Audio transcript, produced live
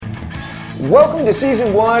Welcome to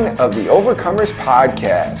Season 1 of the Overcomers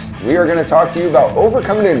Podcast. We are going to talk to you about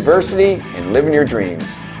overcoming adversity and living your dreams.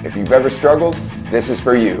 If you've ever struggled, this is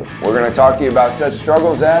for you. We're going to talk to you about such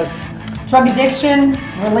struggles as drug addiction,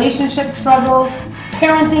 relationship struggles,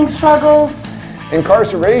 parenting struggles,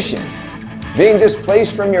 incarceration, being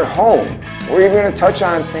displaced from your home. We're even going to touch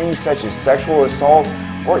on things such as sexual assault,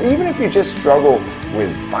 or even if you just struggle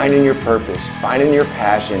with finding your purpose, finding your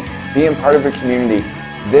passion, being part of a community.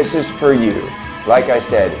 This is for you. Like I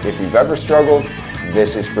said, if you've ever struggled,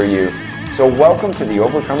 this is for you. So welcome to the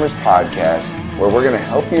Overcomers Podcast, where we're going to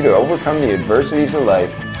help you to overcome the adversities of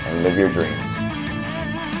life and live your dreams.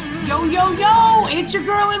 Yo, yo, yo, it's your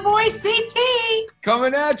girl and boy, CT.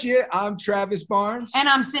 Coming at you, I'm Travis Barnes. And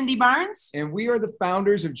I'm Cindy Barnes. And we are the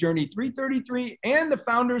founders of Journey 333 and the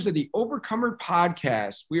founders of the Overcomer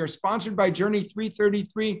Podcast. We are sponsored by Journey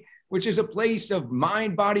 333, which is a place of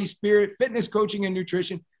mind, body, spirit, fitness, coaching, and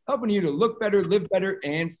nutrition, helping you to look better, live better,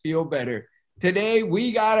 and feel better. Today,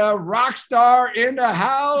 we got a rock star in the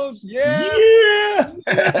house. Yeah.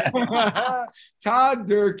 Todd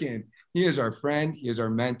Durkin. He is our friend. He is our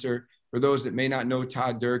mentor. For those that may not know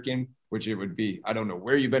Todd Durkin, which it would be, I don't know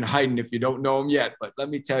where you've been hiding if you don't know him yet, but let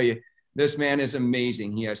me tell you, this man is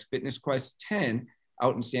amazing. He has Fitness Quest 10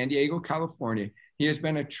 out in San Diego, California. He has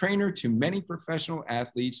been a trainer to many professional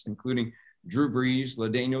athletes, including Drew Brees,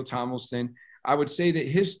 LaDainian Tomlinson. I would say that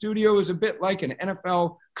his studio is a bit like an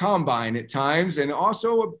NFL combine at times, and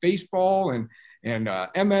also a baseball and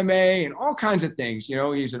MMA and all kinds of things. You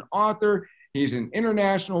know, he's an author. He's an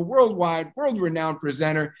international, worldwide, world-renowned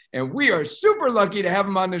presenter, and we are super lucky to have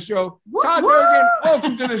him on the show. Todd Durkin,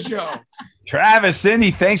 welcome to the show. Travis,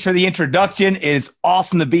 Cindy, thanks for the introduction. It's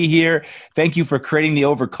awesome to be here. Thank you for creating the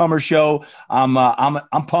Overcomer Show.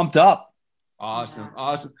 I'm pumped up. Awesome.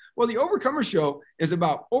 Well, the Overcomer Show is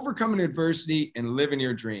about overcoming adversity and living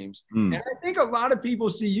your dreams. And I think a lot of people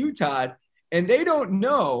see you, Todd, and they don't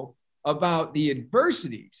know about the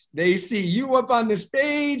adversities. They see you up on the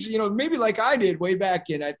stage, you know, maybe like I did way back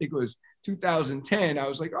in, I think it was 2010. I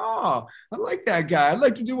was like, oh, I like that guy. I'd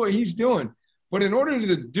like to do what he's doing. But in order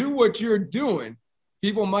to do what you're doing,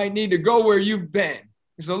 people might need to go where you've been.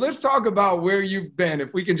 So let's talk about where you've been.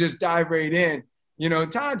 If we can just dive right in. You know,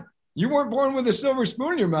 Todd, you weren't born with a silver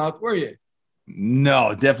spoon in your mouth, were you?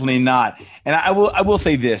 No, definitely not. And I will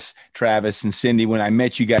say this, Travis and Cindy, when I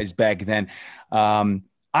met you guys back then,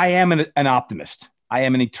 I am an optimist. I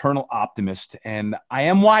am an eternal optimist, and I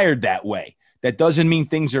am wired that way. That doesn't mean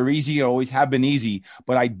things are easy or always have been easy,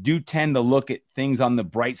 but I do tend to look at things on the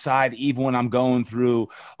bright side, even when I'm going through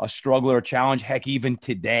a struggle or a challenge, heck, even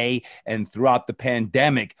today and throughout the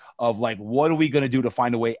pandemic of like, what are we going to do to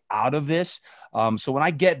find a way out of this? So when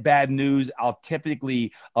I get bad news, I'll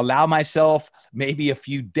typically allow myself maybe a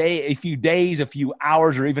few days, a few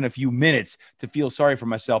hours, or even a few minutes to feel sorry for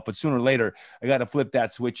myself. But sooner or later, I got to flip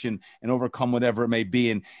that switch and overcome whatever it may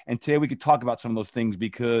be. And today we could talk about some of those things,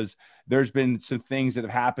 because there's been some things that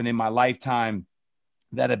have happened in my lifetime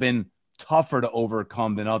that have been tougher to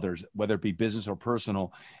overcome than others, whether it be business or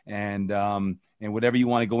personal. And whatever you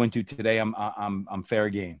want to go into today, I'm fair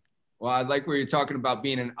game. Well, I like where you're talking about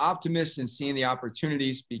being an optimist and seeing the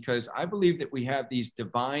opportunities, because I believe that we have these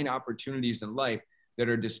divine opportunities in life that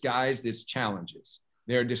are disguised as challenges.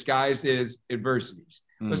 They're disguised as adversities.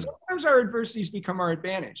 But sometimes our adversities become our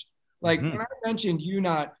advantage. Like when I mentioned you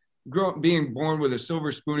not being born with a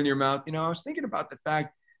silver spoon in your mouth, you know, I was thinking about the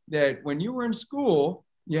fact that when you were in school,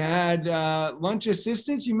 you had lunch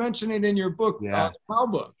assistants. You mentioned it in your book, the Wow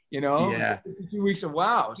book, you know, 52 weeks of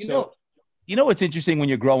Wow. You know what's interesting when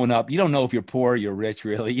you're growing up? You don't know if you're poor or you're rich,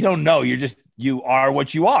 really. You don't know. You are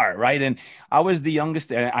what you are, right? And I was the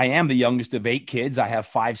youngest. I am the youngest of 8 kids. I have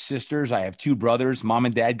 5 sisters. I have 2 brothers. Mom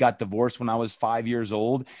and dad got divorced when I was 5 years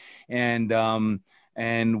old. And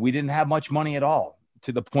we didn't have much money at all,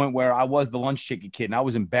 to the point where I was the lunch ticket kid. And I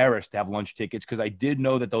was embarrassed to have lunch tickets, because I did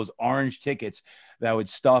know that those orange tickets that I would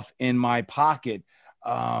stuff in my pocket,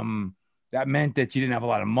 that meant that you didn't have a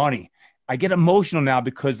lot of money. I get emotional now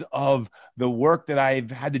because of the work that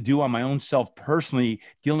I've had to do on my own self personally,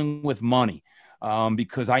 dealing with money.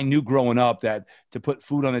 Because I knew growing up that to put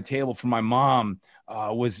food on the table for my mom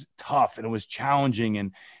was tough, and it was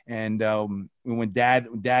challenging. And when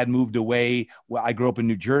dad moved away, well, I grew up in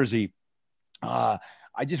New Jersey. I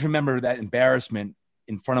just remember that embarrassment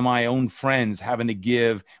in front of my own friends, having to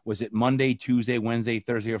give, was it Monday, Tuesday, Wednesday,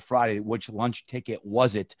 Thursday, or Friday? Which lunch ticket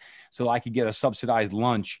was it? So I could get a subsidized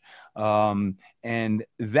lunch. And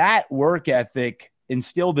that work ethic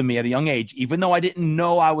instilled in me at a young age, even though I didn't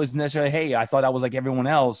know I was necessarily, hey, I thought I was like everyone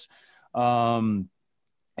else.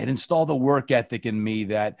 it installed a work ethic in me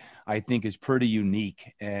that I think is pretty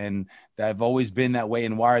unique, and that I've always been that way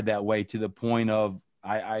and wired that way, to the point of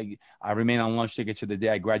I remain on lunch tickets to the day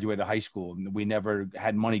I graduated high school. We never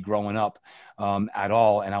had money growing up at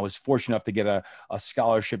all. And I was fortunate enough to get a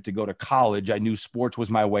scholarship to go to college. I knew sports was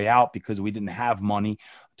my way out because we didn't have money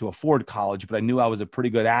to afford college, but I knew I was a pretty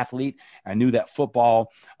good athlete. I knew that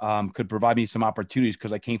football could provide me some opportunities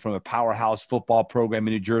because I came from a powerhouse football program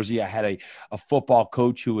in New Jersey. I had a football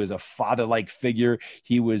coach who was a father-like figure.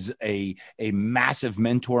 He was a massive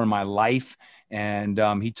mentor in my life. And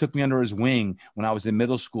he took me under his wing when I was in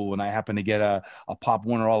middle school, and I happened to get a Pop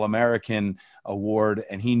Warner All-American award.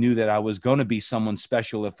 And he knew that I was going to be someone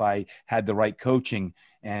special if I had the right coaching.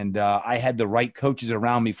 And I had the right coaches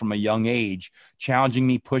around me from a young age, challenging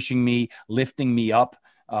me, pushing me, lifting me up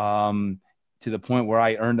to the point where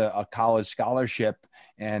I earned a college scholarship.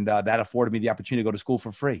 And that afforded me the opportunity to go to school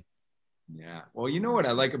for free. Yeah. Well, you know what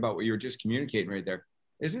I like about what you were just communicating right there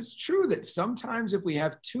is it's true that sometimes if we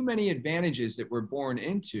have too many advantages that we're born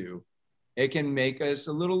into, it can make us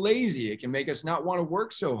a little lazy. It can make us not want to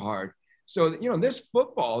work so hard. So, you know, this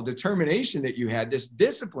football determination that you had, this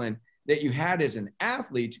discipline that you had as an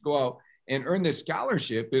athlete to go out and earn this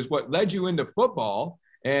scholarship is what led you into football.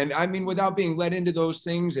 And I mean, without being led into those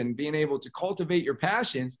things and being able to cultivate your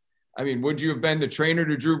passions, I mean, would you have been the trainer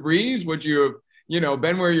to Drew Brees? Would you have, you know,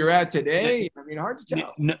 been where you're at today? I mean, hard to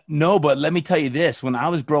tell. No, but let me tell you this. When I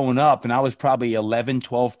was growing up and I was probably 11,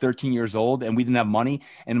 12, 13 years old and we didn't have money,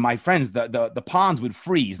 and my friends, the ponds would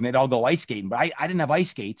freeze and they'd all go ice skating, but I didn't have ice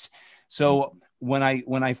skates. So when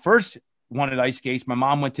I first wanted ice skates, my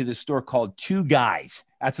mom went to this store called Two Guys.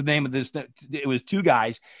 That's the name of this. It was Two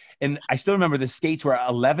Guys. And I still remember the skates were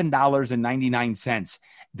 $11.99.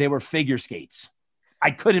 They were figure skates. I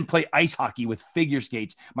couldn't play ice hockey with figure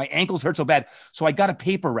skates. My ankles hurt so bad. So I got a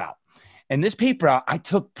paper route. And this paper route, I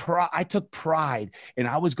took pride, and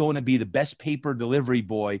I was going to be the best paper delivery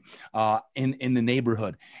boy in the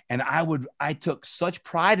neighborhood. And I took such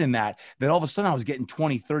pride in that all of a sudden I was getting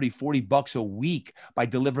 20, 30, 40 bucks a week by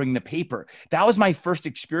delivering the paper. That was my first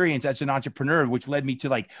experience as an entrepreneur, which led me to,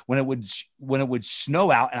 like, when it would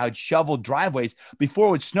snow out and I'd shovel driveways. Before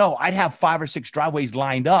it would snow, I'd have 5 or 6 driveways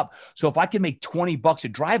lined up. So if I could make 20 bucks a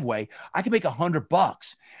driveway, I could make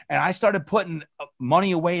 $100. And I started putting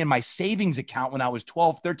money away in my savings account when I was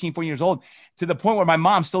 12, 13, 14 years old, to the point where my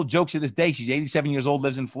mom still jokes to this day. She's 87 years old,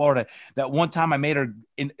 lives in Florida, that one time I made her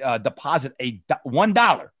deposit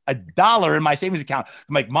 $1 in my savings account.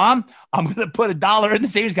 I'm like, Mom, I'm going to put $1 in the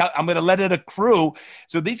savings account. I'm going to let it accrue.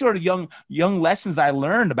 So these are the young lessons I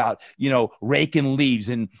learned about, you know, raking leaves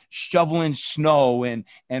and shoveling snow and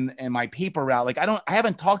my paper route. Like, I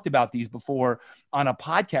haven't talked about these before on a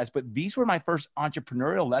podcast, but these were my first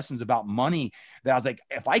entrepreneurial lessons about money, that I was like,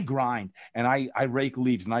 if I grind and I rake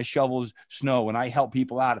leaves and I shovel snow and I help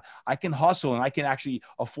people out, I can hustle and I can actually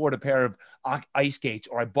afford a pair of ice skates.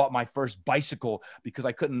 Or I bought my first bicycle because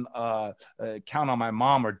I couldn't count on my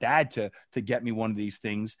mom or dad to get me one of these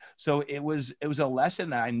things. So it was a lesson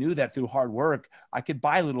that I knew that through hard work, I could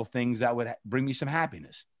buy little things that would bring me some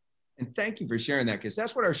happiness. And thank you for sharing that, because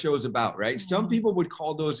that's what our show is about, right? Some people would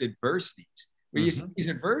call those adversities. But you see, these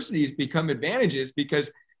adversities become advantages because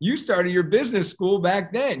you started your business school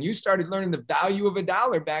back then. You started learning the value of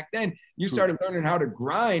 $1 back then. You started learning how to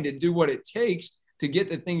grind and do what it takes to get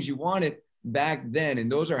the things you wanted back then.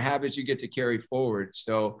 And those are habits you get to carry forward.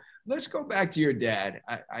 So let's go back to your dad.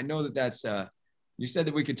 I know that's, you said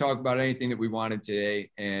that we could talk about anything that we wanted today.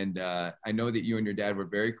 And I know that you and your dad were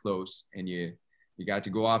very close, and you got to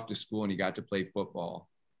go off to school and you got to play football.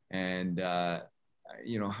 And,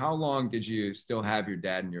 you know, how long did you still have your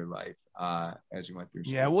dad in your life as you went through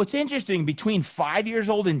school? Yeah, well, it's interesting. Between 5 years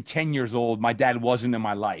old and 10 years old, my dad wasn't in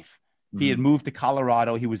my life. He had moved to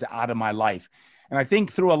Colorado. He was out of my life. And I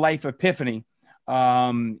think through a life epiphany,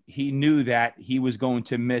 he knew that he was going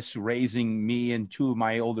to miss raising me and 2 of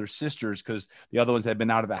my older sisters because the other ones had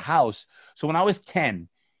been out of the house. So when I was 10,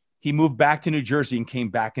 he moved back to New Jersey and came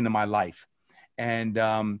back into my life.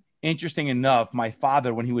 And interesting enough, my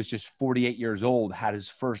father, when he was just 48 years old, had his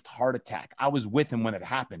first heart attack. I was with him when it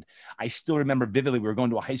happened. I still remember vividly. We were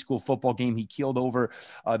going to a high school football game. He keeled over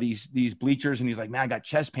these bleachers, and he's like, "Man, I got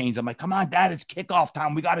chest pains." I'm like, "Come on, Dad, it's kickoff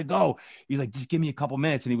time. We got to go." He's like, "Just give me a couple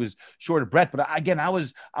minutes." And he was short of breath. But again, I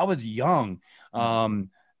was young. I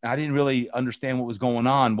didn't really understand what was going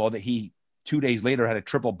on. Well, that he 2 days later had a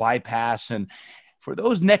triple bypass. And for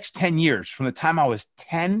those next 10 years, from the time I was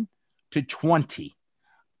 10 to 20,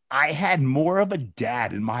 I had more of a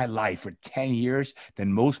dad in my life for 10 years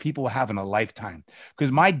than most people have in a lifetime.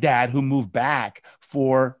 Because my dad, who moved back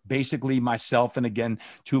for basically myself and again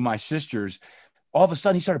 2 of my sisters, all of a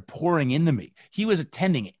sudden he started pouring into me. He was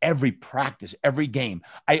attending every practice, every game.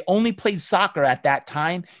 I only played soccer at that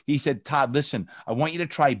time. He said, Todd, listen, I want you to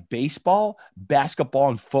try baseball, basketball,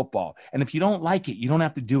 and football. And if you don't like it, you don't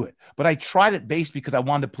have to do it. But I tried it base because I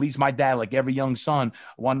wanted to please my dad, like every young son.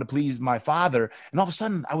 I wanted to please my father. And all of a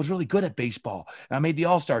sudden I was really good at baseball and I made the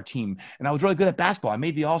all-star team. And I was really good at basketball. I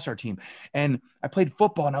made the all-star team. And I played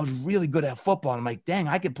football and I was really good at football. And I'm like, dang,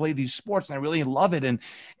 I could play these sports and I really love it.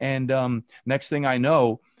 And next thing I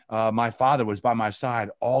know, my father was by my side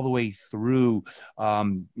all the way through,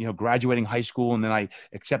 graduating high school. And then I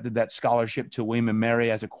accepted that scholarship to William and Mary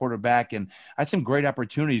as a quarterback. And I had some great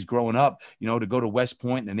opportunities growing up, to go to West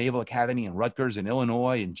Point and the Naval Academy and Rutgers and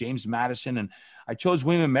Illinois and James Madison. And I chose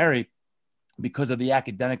William and Mary because of the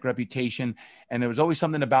academic reputation. And there was always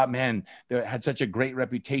something about, man, they had such a great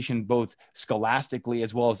reputation, both scholastically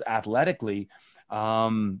as well as athletically.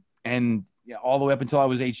 And all the way up until I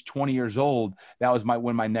was age 20 years old, that was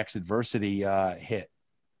when my next adversity hit.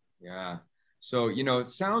 Yeah. So, it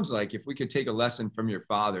sounds like if we could take a lesson from your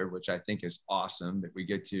father, which I think is awesome that we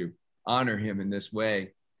get to honor him in this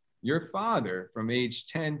way. Your father from age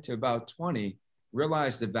 10 to about 20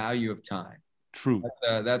 realized the value of time. True.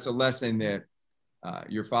 That's a lesson that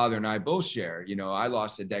your father and I both share. I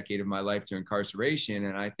lost a decade of my life to incarceration,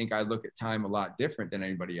 and I think I look at time a lot different than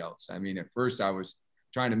anybody else. I mean, at first I was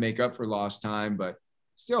trying to make up for lost time, but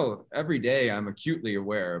still every day I'm acutely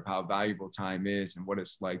aware of how valuable time is and what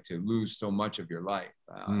it's like to lose so much of your life.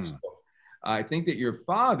 So I think that your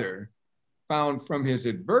father found from his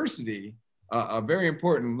adversity a very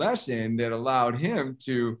important lesson that allowed him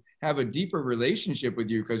to have a deeper relationship with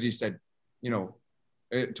you, because he said,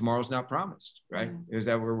 tomorrow's not promised, right? Is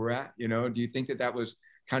that where we're at? Do you think that was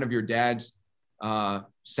kind of your dad's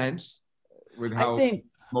sense with how?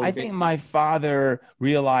 I think my father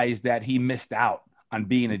realized that he missed out on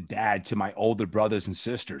being a dad to my older brothers and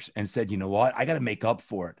sisters and said, you know what, I got to make up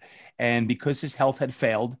for it. And because his health had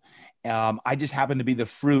failed, I just happened to be the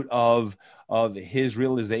fruit of his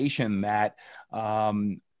realization that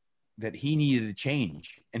he needed to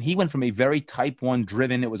change. And he went from a very type 1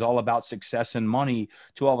 driven, it was all about success and money,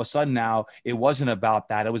 to all of a sudden now it wasn't about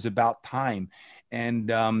that. It was about time. And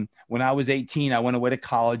when I was 18, I went away to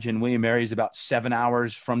college, and William Mary is about 7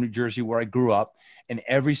 hours from New Jersey, where I grew up. And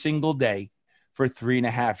every single day for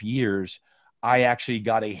 3.5 years, I actually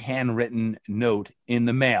got a handwritten note in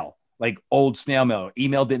the mail, like old snail mail.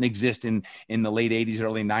 Email didn't exist in the late 80s,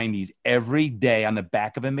 early 90s. Every day on the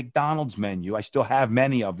back of a McDonald's menu, I still have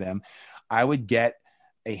many of them, I would get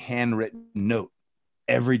a handwritten note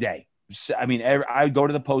every day. I mean, I would go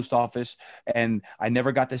to the post office, and I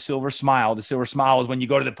never got the silver smile. The silver smile is when you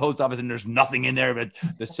go to the post office and there's nothing in there but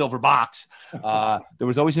the silver box. There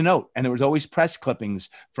was always a note, and there was always press clippings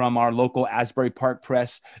from our local Asbury Park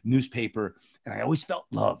Press newspaper. And I always felt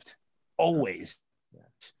loved, always.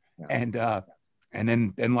 Yeah. And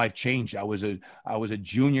then life changed. I was a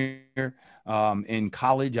junior in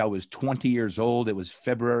college. I was 20 years old. It was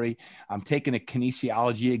February. I'm taking a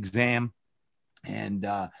kinesiology exam, and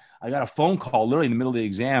I got a phone call literally in the middle of the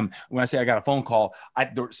exam. When I say I got a phone call,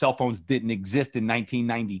 the cell phones didn't exist in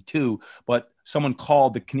 1992, but someone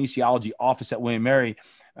called the kinesiology office at William Mary,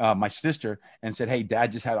 my sister, and said, hey,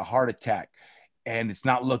 Dad just had a heart attack and it's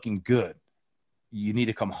not looking good. You need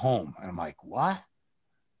to come home. And I'm like, what?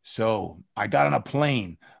 So I got on a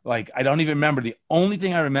plane. Like, I don't even remember. The only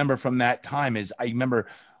thing I remember from that time is I remember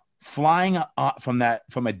flying from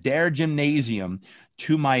a Dare gymnasium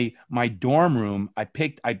to my dorm room. I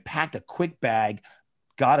packed a quick bag,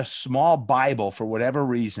 got a small Bible for whatever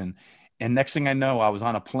reason. And next thing I know, I was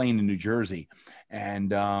on a plane in New Jersey,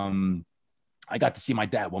 and I got to see my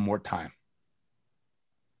dad one more time.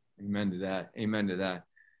 Amen to that. Amen to that.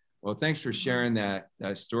 Well, thanks for sharing that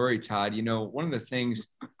story, Todd. One of the things,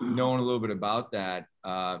 knowing a little bit about that,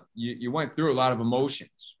 you went through a lot of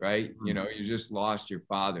emotions, right? You just lost your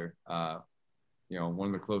father, one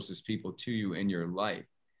of the closest people to you in your life.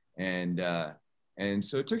 And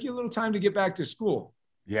so it took you a little time to get back to school.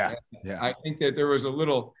 Yeah. I think that there was a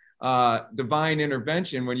little divine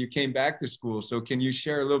intervention when you came back to school. So can you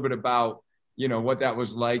share a little bit about, what that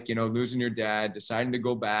was like, losing your dad, deciding to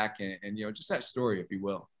go back, and just that story, if you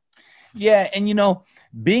will. Yeah. And,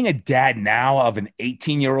 being a dad now of an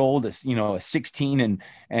 18-year-old, a 16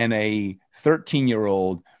 and a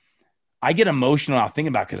 13-year-old, I get emotional now thinking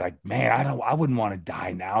about it, because man, I wouldn't want to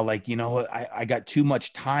die now. Like, I got too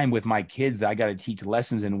much time with my kids that I got to teach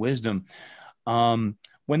lessons and wisdom. When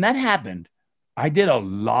that happened, I did a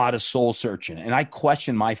lot of soul searching, and I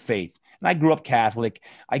questioned my faith. And I grew up Catholic.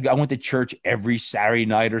 I went to church every Saturday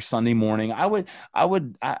night or Sunday morning. I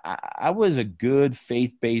was a good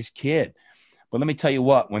faith-based kid. But let me tell you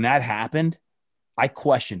what, when that happened, I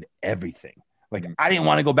questioned everything. Like, I didn't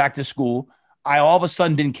want to go back to school. I all of a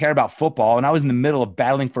sudden didn't care about football, and I was in the middle of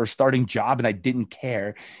battling for a starting job, and I didn't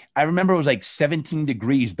care. I remember it was like 17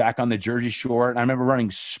 degrees back on the Jersey Shore, and I remember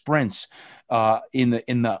running sprints in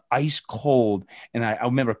the ice cold, and I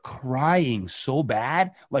remember crying so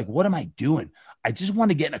bad. Like, what am I doing? I just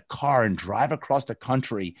want to get in a car and drive across the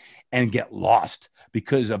country and get lost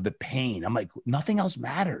because of the pain. I'm like, nothing else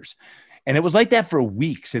matters. And it was like that for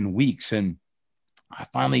weeks and weeks. And I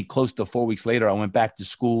finally, close to 4 weeks later, I went back to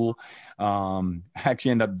school. I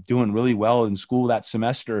actually ended up doing really well in school that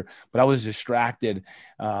semester, but I was distracted.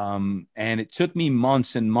 And it took me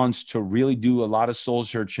months and months to really do a lot of soul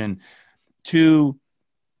searching to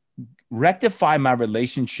rectify my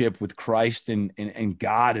relationship with Christ and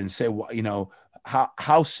God, and say, well, you know,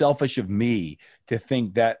 how selfish of me to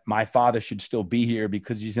think that my father should still be here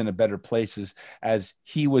because he's in a better place, as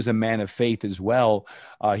he was a man of faith as well.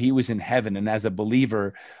 He was in heaven. And as a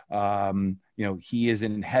believer, you know, he is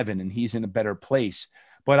in heaven and he's in a better place.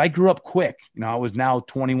 But I grew up quick. You know, I was now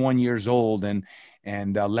 21 years old and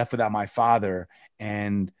left without my father.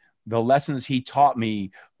 And the lessons he taught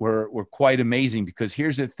me were quite amazing, because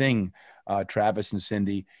here's the thing, Travis and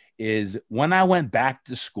Cindy, is when I went back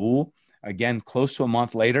to school, again, close to a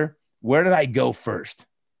month later, where did I go first?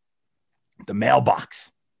 The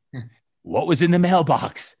mailbox. What was in the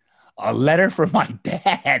mailbox? A letter from my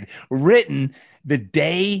dad, written the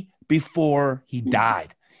day before he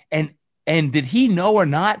died. And did he know or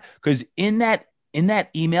not? Because in that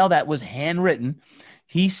email that was handwritten,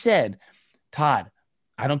 he said, Todd,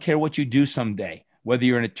 I don't care what you do someday, whether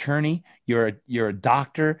you're an attorney, you're a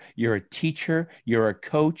doctor, you're a teacher, you're a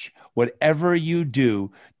coach, whatever you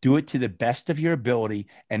do it to the best of your ability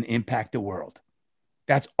and impact the world.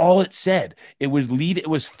 That's all it said. It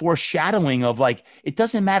was foreshadowing of, like, it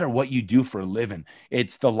doesn't matter what you do for a living.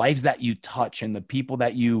 It's the lives that you touch and the people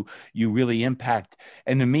that you really impact.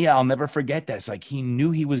 And to me, I'll never forget that. It's like he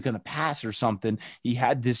knew he was going to pass or something. He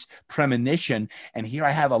had this premonition. And here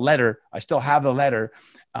I have a letter. I still have the letter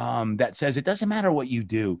that says, it doesn't matter what you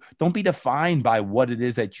do. Don't be defined by what it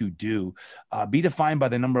is that you do. Be defined by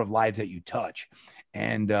the number of lives that you touch.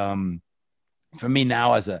 And for me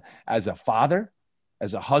now, as a father,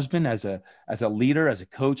 as a husband, as a leader, as a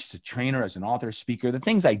coach, as a trainer, as an author, speaker, the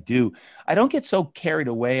things I do, I don't get so carried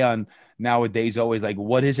away on nowadays always like,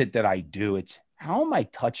 what is it that I do? It's how am I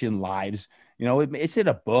touching lives? You know, is it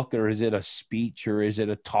a book, or is it a speech, or is it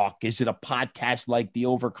a talk? Is it a podcast like the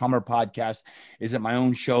Overcomer podcast? Is it my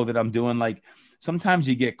own show that I'm doing? Like, sometimes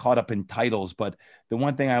you get caught up in titles, but the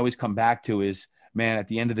one thing I always come back to is, man, at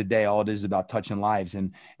the end of the day, all it is about touching lives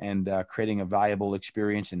and creating a valuable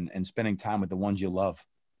experience and spending time with the ones you love.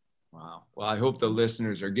 Wow. Well, I hope the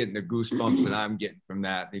listeners are getting the goosebumps that I'm getting from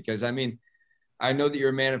that, because I mean, I know that you're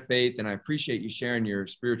a man of faith, and I appreciate you sharing your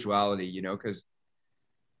spirituality, you know, because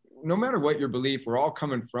no matter what your belief, we're all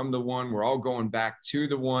coming from the one, we're all going back to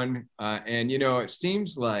the one. And, you know, it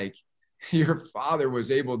seems like your father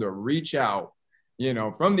was able to reach out, you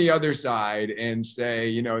know, from the other side and say,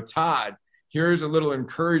 you know, Todd, here's a little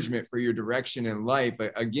encouragement for your direction in life.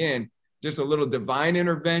 Again, just a little divine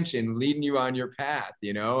intervention leading you on your path,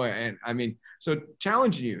 you know? And I mean, so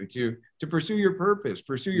challenging you to pursue your purpose,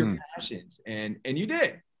 pursue your passions. And you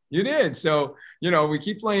did. So, you know, we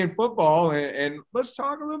keep playing football, and let's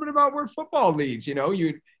talk a little bit about where football leads. You know,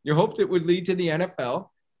 you hoped it would lead to the NFL.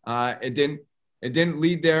 It didn't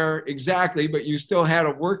lead there exactly, but you still had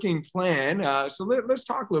a working plan. So let's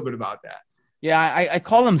talk a little bit about that. Yeah, I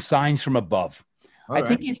call them signs from above. All I right.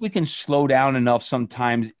 think if we can slow down enough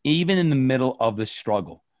sometimes, even in the middle of the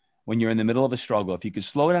struggle, when you're in the middle of a struggle, if you could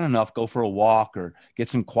slow down enough, go for a walk or get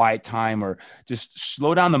some quiet time, or just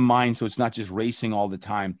slow down the mind so it's not just racing all the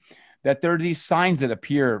time, that there are these signs that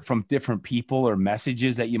appear from different people or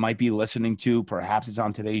messages that you might be listening to. Perhaps it's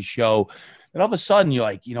on today's show. And all of a sudden you're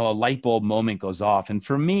like, you know, a light bulb moment goes off. And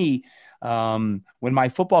for me, when my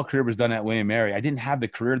football career was done at William & Mary, I didn't have the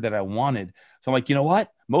career that I wanted. So I'm like, you know what?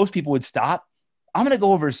 Most people would stop. I'm going to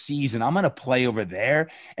go overseas and I'm going to play over there.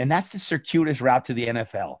 And that's the circuitous route to the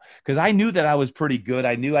NFL, because I knew that I was pretty good.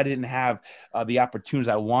 I knew I didn't have the opportunities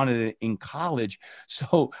I wanted in college.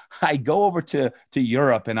 So I go over to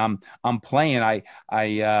Europe and I'm playing.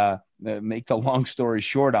 I make the long story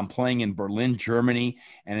short, I'm playing in Berlin, Germany.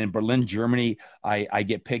 And in Berlin, Germany, I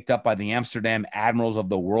get picked up by the Amsterdam Admirals of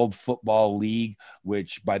the World Football League,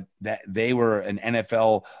 which by that they were an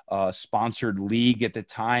NFL sponsored league at the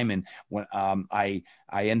time. And when I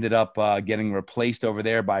ended up getting replaced over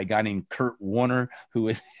there by a guy named Kurt Warner, who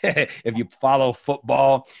is, if you follow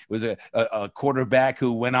football, was a quarterback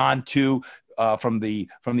who went on to from the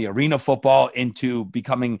arena football into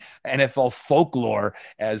becoming NFL folklore,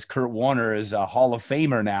 as Kurt Warner is a Hall of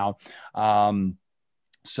Famer now.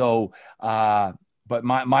 But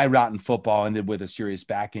my route in football ended with a serious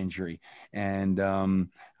back injury. And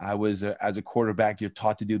I was, as a quarterback, you're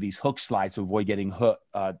taught to do these hook slides to avoid getting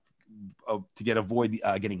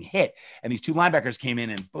getting hit. And these two linebackers came in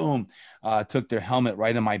and boom, took their helmet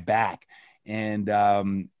right on my back. And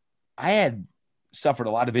I had suffered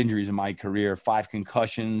a lot of injuries in my career, 5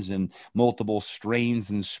 concussions and multiple strains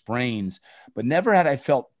and sprains, but never had I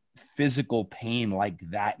felt physical pain like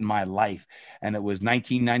that in my life. And it was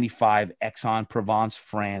 1995, Aix-en-Provence,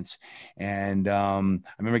 France. And I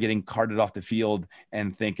remember getting carted off the field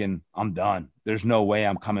and thinking, I'm done. There's no way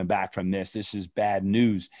I'm coming back from this. This is bad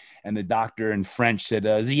news. And the doctor in French said,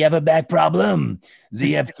 does he have a back problem? Does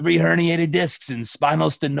he have 3 herniated discs and spinal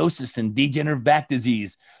stenosis and degenerative back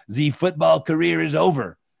disease? The football career is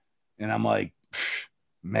over. And I'm like,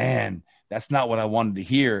 man, that's not what I wanted to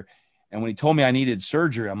hear. And when he told me I needed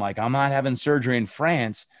surgery, I'm like, I'm not having surgery in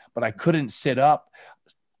France, but I couldn't sit up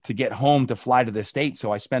to get home to fly to the States.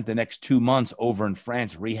 So I spent the next 2 months over in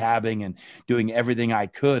France rehabbing and doing everything I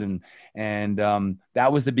could. And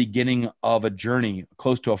that was the beginning of a journey,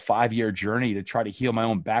 close to a 5-year journey to try to heal my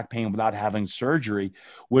own back pain without having surgery,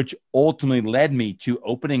 which ultimately led me to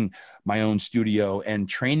opening my own studio and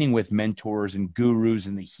training with mentors and gurus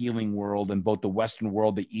in the healing world, and both the Western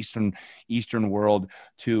world, the Eastern world,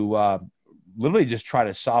 to literally just try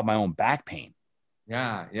to solve my own back pain.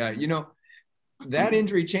 Yeah. You know, that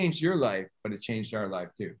injury changed your life, but it changed our life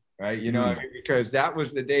too, right? You know, I mean, because that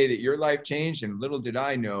was the day that your life changed. And little did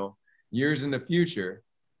I know, years in the future,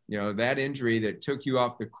 you know, that injury that took you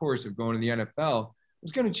off the course of going to the NFL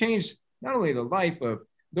was going to change not only the life of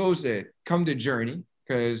those that come to Journey,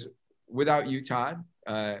 because without you, Todd,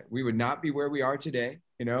 we would not be where we are today.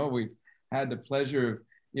 You know, we've had the pleasure of,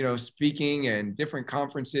 you know, speaking and different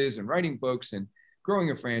conferences and writing books and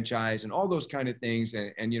growing a franchise and all those kind of things.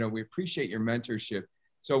 And, you know, we appreciate your mentorship.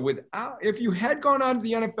 So if you had gone on to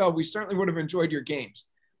the NFL, we certainly would have enjoyed your games.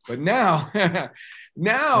 But now,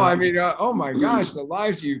 I mean, oh my gosh, the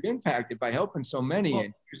lives you've impacted by helping so many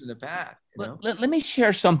and using the path. You know? Let me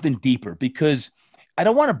share something deeper, because I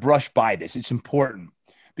don't want to brush by this. It's important,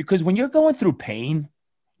 because when you're going through pain,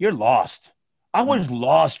 you're lost. I was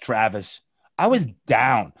lost, Travis. I was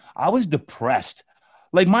down. I was depressed.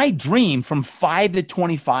 Like, my dream from 5 to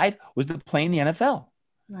 25 was to play in the NFL.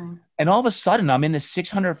 Right. And all of a sudden I'm in this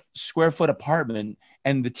 600 square foot apartment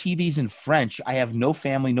and the TV's in French. I have no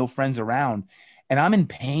family, no friends around, and I'm in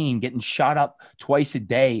pain, getting shot up twice a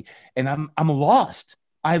day. And I'm lost.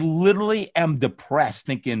 I literally am depressed,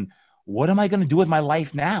 thinking, what am I going to do with my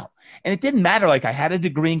life now? And it didn't matter. Like, I had a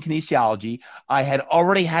degree in kinesiology. I'd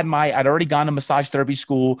already gone to massage therapy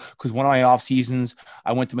school, because one of my off seasons,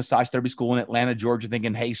 I went to massage therapy school in Atlanta, Georgia,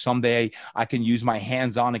 thinking, hey, someday I can use my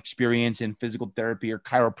hands-on experience in physical therapy or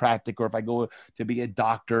chiropractic, or if I go to be a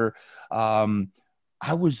doctor.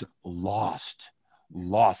 I was lost.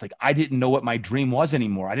 Like, I didn't know what my dream was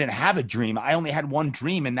anymore. I didn't have a dream. I only had one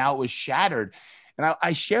dream, and now it was shattered. And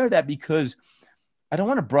I share that because I don't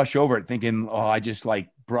want to brush over it thinking, oh, I just like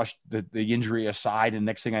brushed the injury aside, and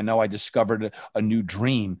next thing I know, I discovered a new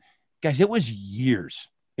dream. Guys, it was years.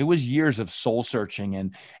 It was years of soul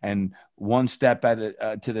searching and one step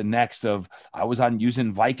to the next of, I was on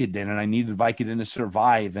using Vicodin, and I needed Vicodin to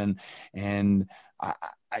survive. And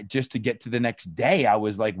I just, to get to the next day, I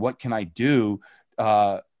was like, what can I do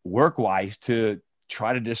work-wise to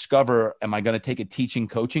try to discover, am I going to take a teaching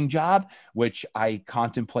coaching job, which I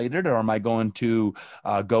contemplated, or am I going to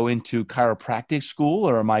go into chiropractic school,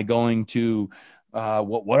 or am I going to,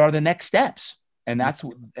 what are the next steps? And that's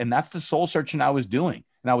the soul searching I was doing.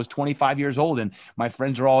 And I was 25 years old, and my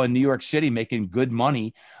friends are all in New York City making good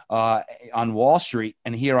money on Wall Street.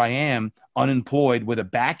 And here I am, unemployed with a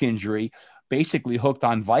back injury, basically hooked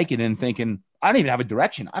on Vicodin, thinking, I don't even have a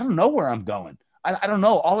direction. I don't know where I'm going. I don't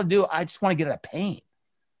know. All I do, I just want to get out of pain.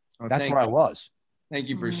 Oh, that's where I was. Thank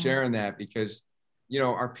you for sharing that, because, you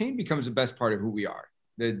know, our pain becomes the best part of who we are.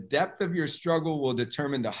 The depth of your struggle will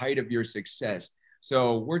determine the height of your success.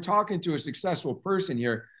 So we're talking to a successful person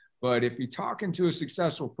here, but if you're talking to a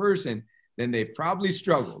successful person, then they've probably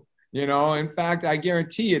struggled. You know, in fact, I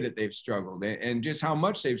guarantee you that they've struggled, and just how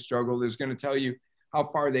much they've struggled is going to tell you how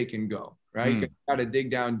far they can go, right? You got to dig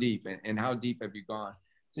down deep, and how deep have you gone?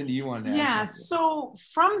 Cindy, you want to add something? So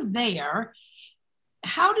from there,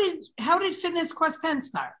 how did Fitness Quest 10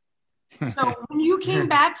 start? So when you came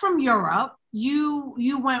back from Europe,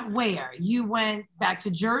 you went where? You went back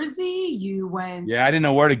to Jersey? You went Yeah, I didn't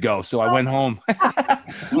know where to go, so I went home.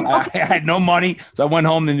 I okay. had no money, so I went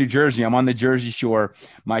home to New Jersey. I'm on the Jersey Shore.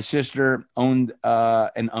 My sister owned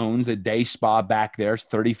and owns a day spa back there. It's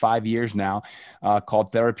 35 years now,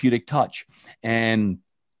 called Therapeutic Touch. And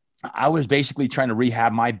I was basically trying to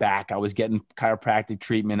rehab my back. I was getting chiropractic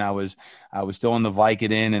treatment. I was still on the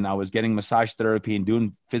Vicodin, and I was getting massage therapy and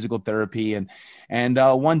doing physical therapy. And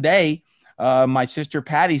one day, my sister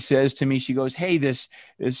Patty says to me, she goes, "Hey, this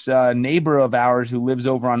neighbor of ours who lives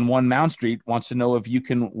over on 1 Mount Street wants to know if you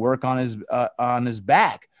can work on his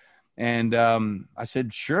back." And I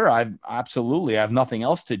said, "Sure, absolutely. I have nothing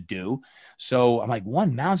else to do." So I'm like,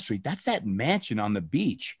 1 Mount Street, that's that mansion on the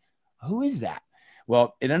beach. Who is that?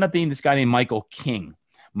 Well, it ended up being this guy named Michael King.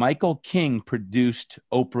 Michael King produced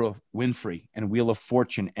Oprah Winfrey and Wheel of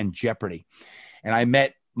Fortune and Jeopardy. And I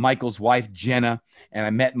met Michael's wife, Jenna, and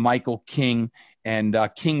I met Michael King. And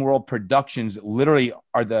King World Productions literally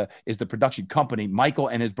is the production company. Michael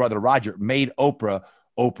and his brother Roger made Oprah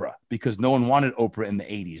because no one wanted Oprah in the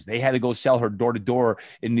 80s. They had to go sell her door to door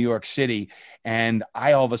in New York City. And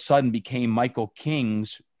I all of a sudden became Michael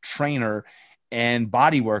King's trainer and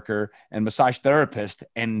body worker and massage therapist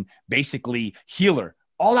and basically healer.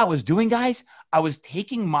 All I was doing, guys, I was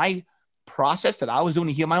taking my process that I was doing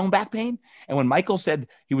to heal my own back pain. And when Michael said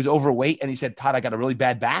he was overweight and he said, "Todd, I got a really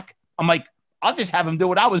bad back," I'm like, I'll just have him do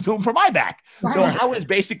what I was doing for my back. So I was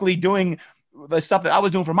basically doing the stuff that I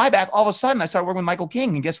was doing for my back. All of a sudden I started working with Michael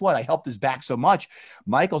King, and guess what? I helped his back so much.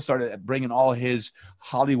 Michael started bringing all his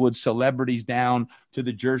Hollywood celebrities down to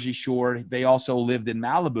the Jersey Shore. They also lived in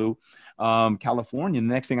Malibu, California. And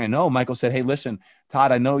the next thing I know, Michael said, "Hey, listen,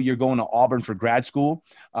 Todd, I know you're going to Auburn for grad school,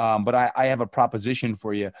 but I have a proposition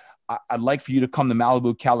for you. I'd like for you to come to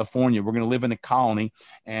Malibu, California. We're going to live in a colony,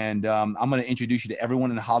 and I'm going to introduce you to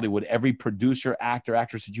everyone in Hollywood, every producer, actor,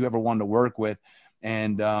 actress that you ever wanted to work with.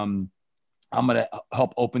 And I'm going to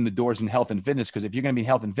help open the doors in health and fitness, because if you're going to be in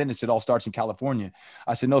health and fitness, it all starts in California."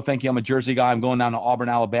 I said, "No, thank you. I'm a Jersey guy. I'm going down to Auburn,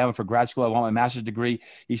 Alabama for grad school. I want my master's degree."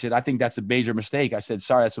 He said, "I think that's a major mistake." I said,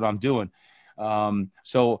 "Sorry, that's what I'm doing."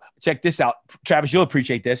 So check this out. Travis, you'll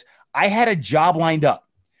appreciate this. I had a job lined up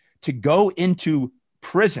to go into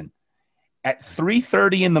prison at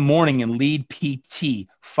 3:30 in the morning and lead PT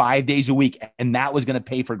 5 days a week. And that was going to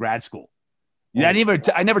pay for grad school. I never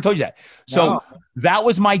told you that. So that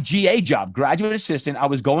was my GA job, graduate assistant. I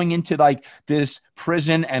was going into like this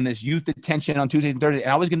prison and this youth detention on Tuesdays and Thursdays,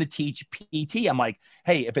 and I was going to teach PT. I'm like,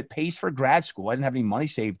 hey, if it pays for grad school, I didn't have any money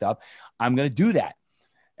saved up, I'm going to do that.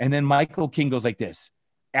 And then Michael King goes like this.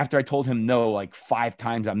 After I told him no, like 5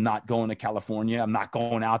 times, I'm not going to California, I'm not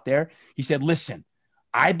going out there. He said, "Listen,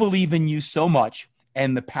 I believe in you so much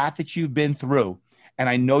and the path that you've been through, and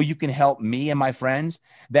I know you can help me and my friends,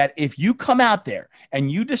 that if you come out there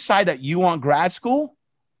and you decide that you want grad school,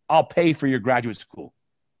 I'll pay for your graduate school."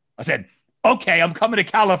 I said, "Okay, I'm coming to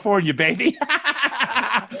California, baby."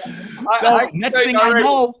 So next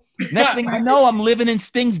thing I know, I'm living in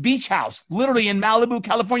Sting's Beach House, literally in Malibu,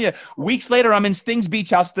 California. Weeks later, I'm in Sting's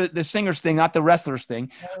Beach House, the singer's thing, not the wrestler's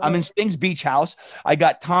thing. I'm in Sting's Beach House. I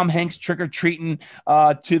got Tom Hanks trick-or-treating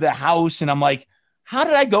to the house, and I'm like, how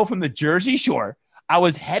did I go from the Jersey Shore? I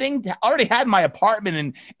was already had my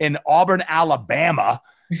apartment in Auburn, Alabama,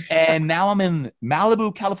 and now I'm in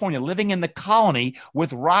Malibu, California, living in the colony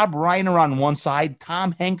with Rob Reiner on one side,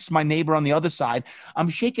 Tom Hanks, my neighbor, on the other side. I'm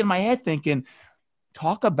shaking my head thinking,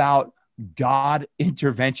 talk about God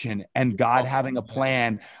intervention and God having a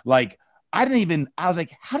plan. Like I was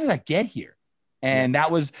like, how did I get here? And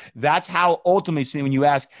that's how ultimately, see, when you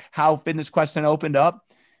ask how Fitness Quest opened up,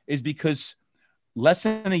 is because less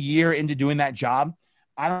than a year into doing that job,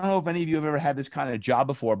 I don't know if any of you have ever had this kind of job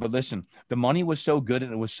before, but listen, the money was so good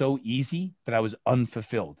and it was so easy that I was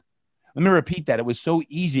unfulfilled. Let me repeat that. It was so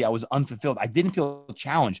easy. I was unfulfilled. I didn't feel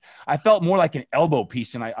challenged. I felt more like an elbow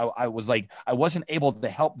piece. And I was like, I wasn't able to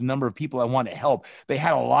help the number of people I wanted to help. They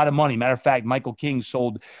had a lot of money. Matter of fact, Michael King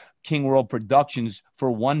sold King World Productions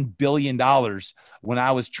for $1 billion when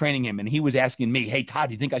I was training him. And he was asking me, "Hey, Todd,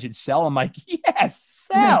 do you think I should sell?" I'm like, yes,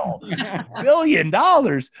 sell $1 billion.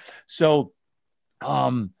 So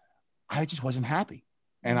I just wasn't happy.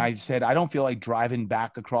 And I said, I don't feel like driving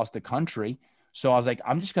back across the country. So I was like,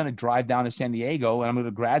 I'm just going to drive down to San Diego and I'm going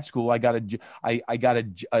to grad school. I got a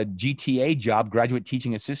GTA job, graduate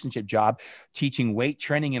teaching assistantship job, teaching weight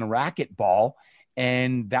training and racquetball.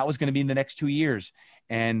 And that was going to be in the next 2 years.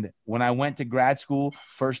 And when I went to grad school,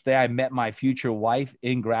 first day I met my future wife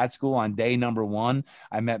in grad school. On day number 1,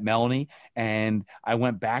 I met Melanie, and I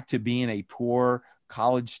went back to being a poor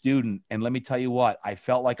college student. And let me tell you what, I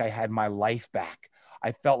felt like I had my life back.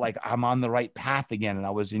 I felt like I'm on the right path again. And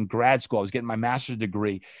I was in grad school. I was getting my master's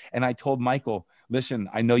degree. And I told Michael, listen,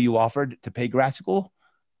 I know you offered to pay grad school.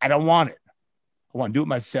 I don't want it. I want to do it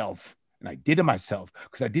myself. And I did it myself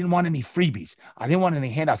because I didn't want any freebies. I didn't want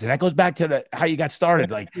any handouts. And that goes back to how you got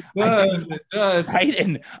started. Like, it does. Right.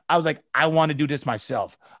 And I was like, I want to do this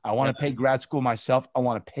myself. I want to pay grad school myself. I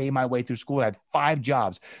want to pay my way through school. I had 5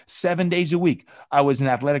 jobs, 7 days a week. I was an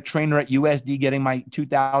athletic trainer at USD, getting my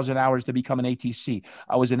 2,000 hours to become an ATC.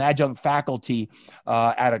 I was an adjunct faculty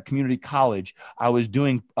at a community college. I was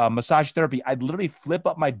doing massage therapy. I'd literally flip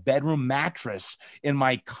up my bedroom mattress in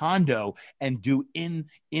my condo and do in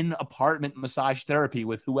apartment massage therapy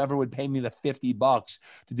with whoever would pay me the $50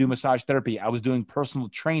 to do massage therapy. I was doing personal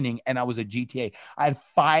training and I was a GTA. I had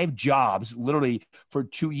 5 jobs literally for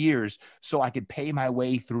 2 years so I could pay my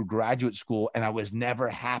way through graduate school, and I was never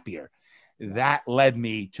happier. That led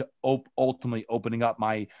me to ultimately opening up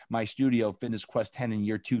my studio, Fitness Quest 10, in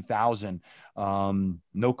year 2000.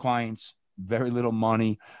 No clients, very little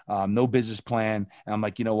money, no business plan. And I'm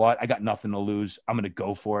like, you know what? I got nothing to lose. I'm going to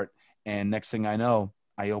go for it. And next thing I know,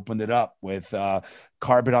 I opened it up with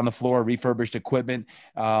carpet on the floor, refurbished equipment,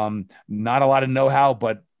 not a lot of know-how,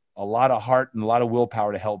 but a lot of heart and a lot of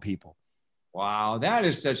willpower to help people. Wow, that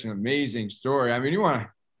is such an amazing story. I mean, you want to,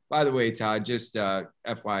 by the way, Todd, just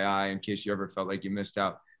FYI, in case you ever felt like you missed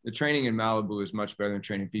out, the training in Malibu is much better than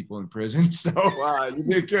training people in prison. So you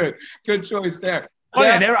did good. Good choice there. Oh,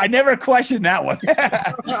 yeah, I never questioned that one.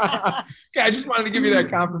 Okay, I just wanted to give you that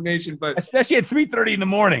confirmation, but especially at 3:30 in the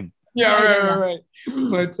morning. Yeah, right.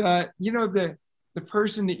 But you know, the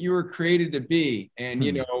person that you were created to be, and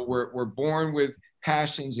you know, we're born with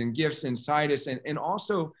passions and gifts inside us, and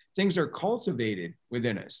also things are cultivated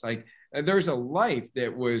within us. Like there's a life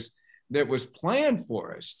that was planned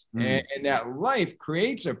for us, and that life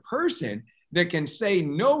creates a person that can say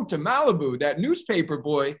no to Malibu. That newspaper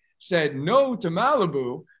boy said no to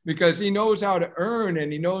Malibu because he knows how to earn,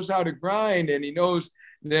 and he knows how to grind, and he knows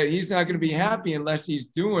that he's not going to be happy unless he's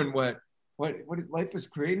doing what life has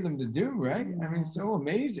created him to do, right? I mean, so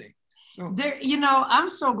amazing. So there, you know, I'm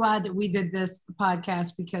so glad that we did this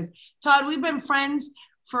podcast because, Todd, we've been friends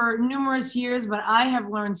for numerous years, but I have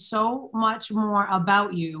learned so much more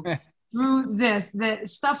about you through this, that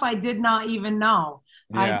stuff I did not even know.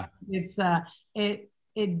 Yeah.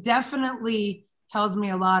 It definitely tells me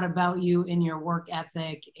a lot about you and your work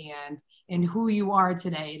ethic and who you are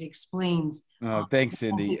today. It explains. Oh, thanks,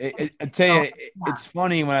 Cindy. I tell you, it's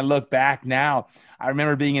funny when I look back now. I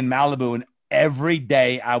remember being in Malibu, and every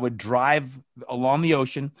day I would drive along the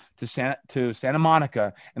ocean to Santa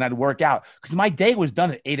Monica, and I'd work out because my day was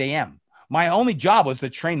done at 8 a.m. My only job was to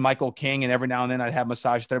train Michael King, and every now and then I'd have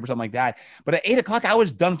massage therapy or something like that. But at 8 o'clock, I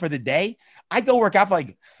was done for the day. I'd go work out for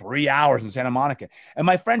like 3 hours in Santa Monica. And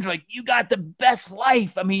my friends were like, you got the best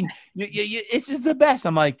life. I mean, it's just the best.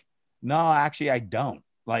 I'm like, no, actually, I don't.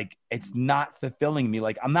 Like, it's not fulfilling me.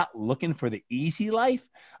 Like, I'm not looking for the easy life.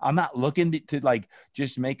 I'm not looking to like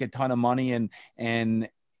just make a ton of money and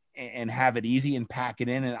have it easy and pack it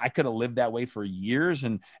in. And I could have lived that way for years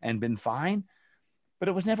and been fine. But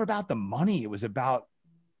it was never about the money. It was about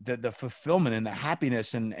the fulfillment and the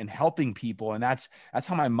happiness and helping people. And that's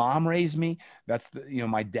how my mom raised me. That's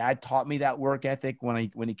my dad taught me that work ethic when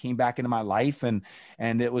he came back into my life. And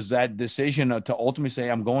it was that decision to ultimately say,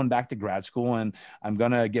 I'm going back to grad school and I'm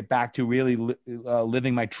going to get back to really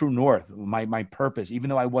living my true north, my purpose. Even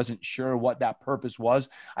though I wasn't sure what that purpose was,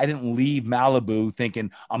 I didn't leave Malibu thinking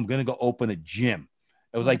I'm going to go open a gym.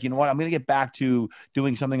 It was like, you know what, I'm going to get back to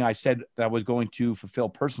doing something I said that I was going to fulfill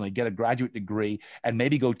personally, get a graduate degree and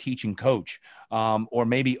maybe go teach and coach, or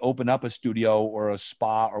maybe open up a studio or a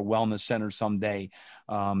spa or wellness center someday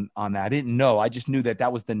on that. I didn't know. I just knew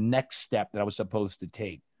that was the next step that I was supposed to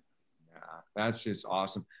take. Yeah, that's just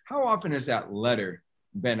awesome. How often has that letter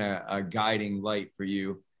been a guiding light for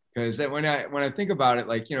you? Because when I think about it,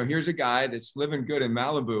 like, here's a guy that's living good in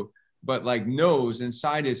Malibu, but like knows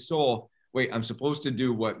inside his soul, wait, I'm supposed to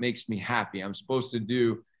do what makes me happy. I'm supposed to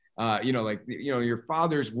do, your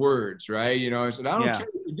father's words, right? I said, I don't care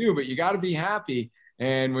what you do, but you got to be happy.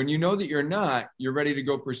 And when you know that you're not, you're ready to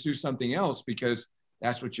go pursue something else because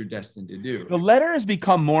that's what you're destined to do. The letter has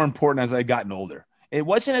become more important as I've gotten older. It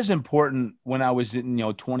wasn't as important when I was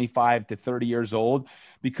 25 to 30 years old,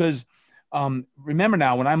 because remember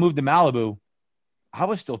now, when I moved to Malibu, I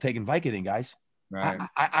was still taking Vicodin, guys. Right.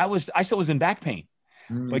 I still was in back pain.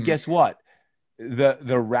 But guess what?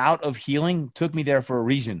 The route of healing took me there for a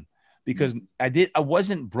reason, because I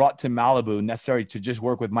wasn't brought to Malibu necessarily to just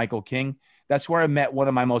work with Michael King. That's where I met one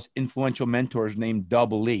of my most influential mentors named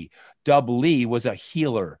Dub Lee. Dub Lee was a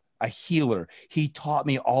healer, a healer. He taught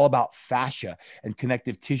me all about fascia and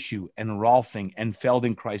connective tissue and Rolfing and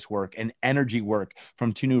Feldenkrais work and energy work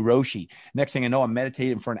from Tunu Roshi. Next thing I know, I'm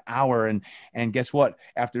meditating for an hour. And guess what?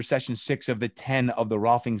 After session 6 of the 10 of the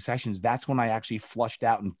Rolfing sessions, that's when I actually flushed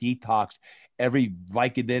out and detoxed every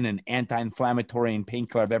Vicodin and anti-inflammatory and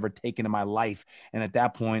painkiller I've ever taken in my life. And at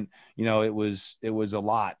that point, you know, it was a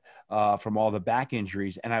lot from all the back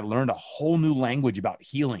injuries. And I learned a whole new language about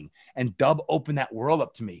healing, and Dub opened that world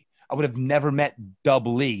up to me. I would have never met Dub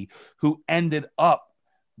Lee, who ended up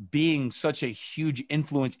being such a huge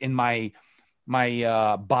influence in my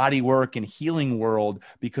body work and healing world,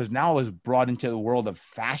 because now I was brought into the world of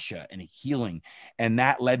fascia and healing. And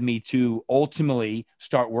that led me to ultimately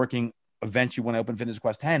start working eventually, when I opened Fitness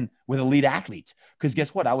Quest 10, with elite athletes. Because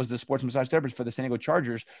guess what? I was the sports massage therapist for the San Diego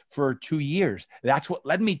Chargers for 2 years. That's what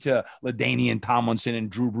led me to LaDainian Tomlinson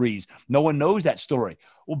and Drew Brees. No one knows that story.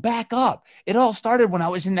 Well, back up. It all started when I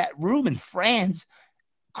was in that room in France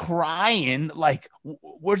crying, like,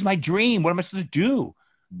 where's my dream? What am I supposed to do?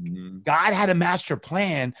 Mm-hmm. God had a master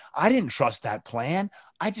plan. I didn't trust that plan.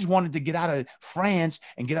 I just wanted to get out of France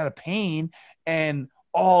and get out of pain. And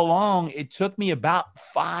all along, it took me about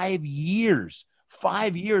 5 years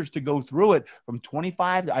to go through it. From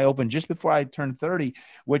 25, I opened just before I turned 30,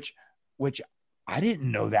 which I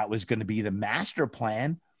didn't know that was going to be the master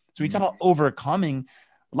plan. So we talk about overcoming.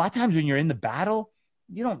 A lot of times when you're in the battle,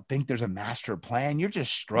 you don't think there's a master plan. You're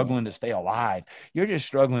just struggling to stay alive. You're just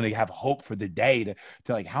struggling to have hope for the day, to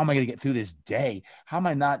like, how am I going to get through this day? How am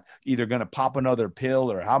I not either going to pop another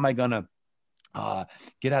pill, or how am I going to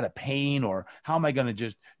get out of pain, or how am I going to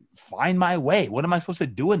just find my way? What am I supposed to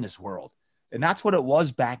do in this world? And that's what it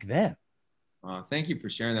was back then. Thank you for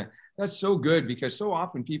sharing that. That's so good, because so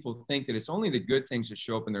often people think that it's only the good things that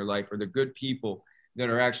show up in their life, or the good people that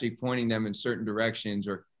are actually pointing them in certain directions,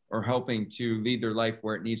 or helping to lead their life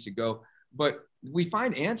where it needs to go. But we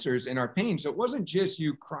find answers in our pain. So it wasn't just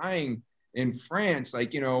you crying in France,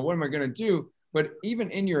 like, you know, what am I going to do? But even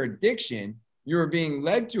in your addiction, you were being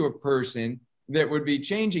led to a person that would be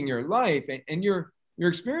changing your life. And your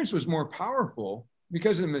experience was more powerful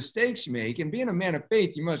because of the mistakes you make. And being a man of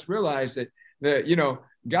faith, you must realize that, you know,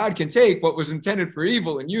 God can take what was intended for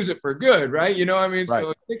evil and use it for good, right? You know what I mean? Right.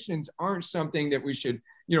 So addictions aren't something that we should,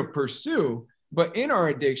 you know, pursue. But in our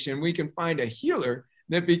addiction, we can find a healer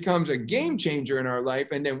that becomes a game changer in our life.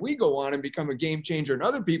 And then we go on and become a game changer in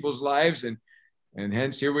other people's lives. And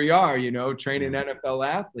hence here we are, you know, training NFL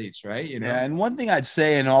athletes, right? You know. Yeah, and one thing I'd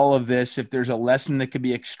say in all of this, if there's a lesson that could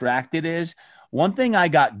be extracted, is one thing I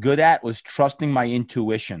got good at was trusting my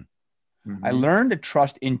intuition. Mm-hmm. I learned to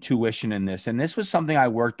trust intuition in this. And this was something I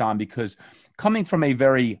worked on, because coming from a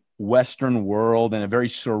very Western world and a very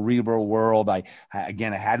cerebral world, I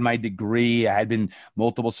had my degree, I had been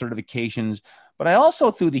multiple certifications, but I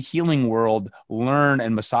also, through the healing world, learned,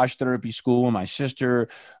 and massage therapy school, and my sister,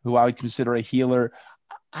 who I would consider a healer,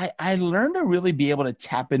 I learned to really be able to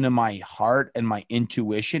tap into my heart and my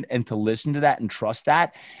intuition, and to listen to that and trust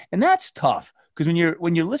that. And that's tough, because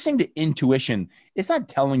when you're listening to intuition, it's not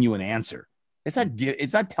telling you an answer. It's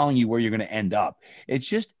not telling you where you're going to end up. It's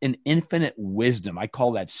just an infinite wisdom. I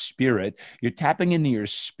call that spirit. You're tapping into your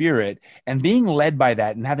spirit and being led by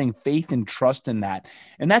that, and having faith and trust in that.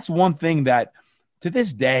 And that's one thing that, to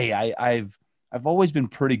this day, I've always been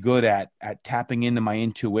pretty good at tapping into my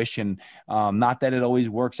intuition. Not that it always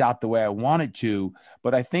works out the way I want it to,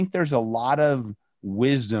 but I think there's a lot of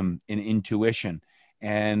wisdom in intuition.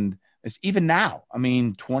 And it's even now, I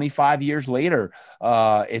mean, 25 years later,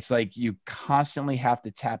 it's like you constantly have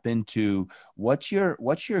to tap into what's your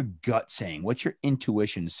gut saying, what's your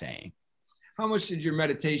intuition saying. How much did your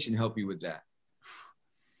meditation help you with that?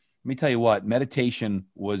 Let me tell you what, meditation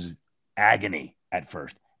was agony at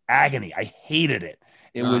first. Agony. I hated it.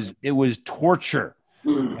 It was torture.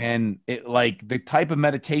 And it, like, the type of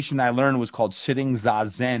meditation I learned was called sitting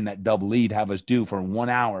zazen, that Dub Lee'd have us do for 1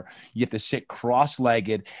 hour. You have to sit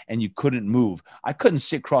cross-legged, and you couldn't move. I couldn't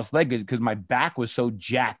sit cross-legged because my back was so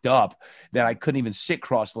jacked up that I couldn't even sit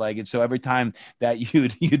cross-legged. So every time that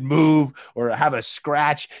you'd move or have a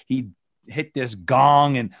scratch, he'd hit this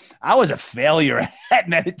gong, and I was a failure at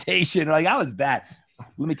meditation. Like, I was bad.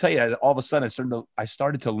 Let me tell you, all of a sudden I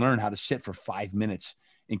started to learn how to sit for 5 minutes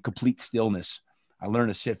in complete stillness. I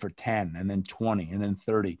learned to sit for 10, and then 20, and then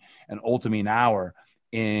 30, and ultimately an hour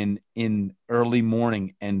in early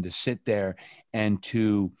morning, and to sit there and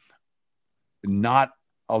to not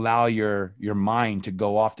allow your mind to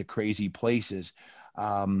go off to crazy places.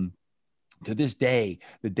 To this day,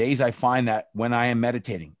 the days I find that when I am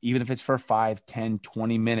meditating, even if it's for 5, 10,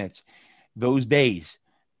 20 minutes, those days,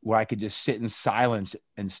 where I could just sit in silence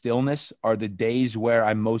and stillness are the days where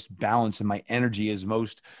I'm most balanced and my energy is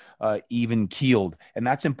most even keeled. And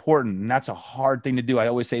that's important. And that's a hard thing to do. I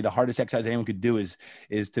always say the hardest exercise anyone could do is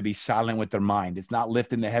to be silent with their mind. It's not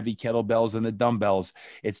lifting the heavy kettlebells and the dumbbells.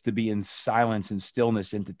 It's to be in silence and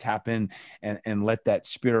stillness and to tap in and let that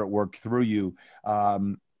spirit work through you.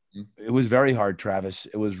 It was very hard, Travis.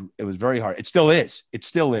 It was very hard. It still is.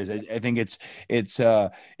 I think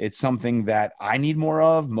it's something that I need more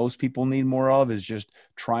of. Most people need more of, is just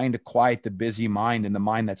trying to quiet the busy mind, and the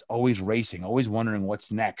mind that's always racing, always wondering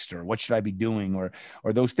what's next, or what should I be doing, or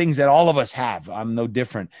those things that all of us have. I'm no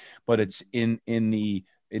different, but it's in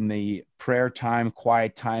the prayer time,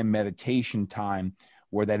 quiet time, meditation time,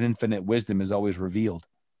 where that infinite wisdom is always revealed.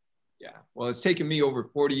 Yeah. Well, it's taken me over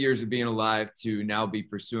 40 years of being alive to now be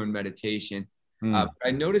pursuing meditation. I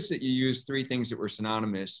noticed that you used three things that were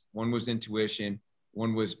synonymous. One was intuition,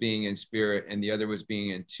 one was being in spirit, and the other was being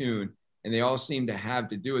in tune. And they all seem to have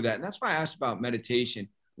to do with that. And that's why I asked about meditation.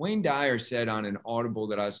 Wayne Dyer said on an Audible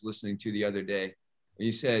that I was listening to the other day,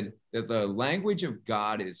 he said that the language of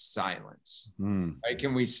God is silence. Right?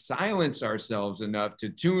 Can we silence ourselves enough to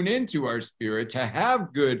tune into our spirit, to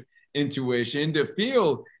have good intuition, to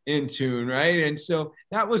feel in tune, right? And so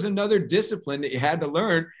that was another discipline that you had to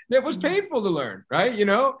learn that was painful to learn, right? You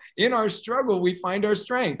know, in our struggle, we find our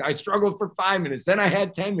strength. I struggled for 5 minutes, then I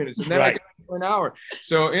had 10 minutes, and then I got for an hour.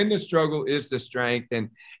 So in the struggle is the strength.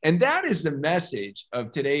 And that is the message of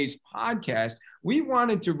today's podcast. We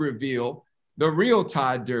wanted to reveal the real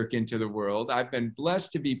Todd Durkin to the world. I've been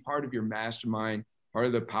blessed to be part of your mastermind, part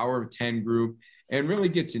of the Power of 10 group, and really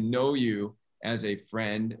get to know you as a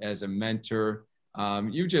friend, as a mentor.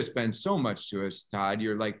 You've just been so much to us, Todd.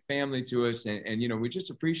 You're like family to us. And, you know, we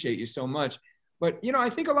just appreciate you so much. But, you know, I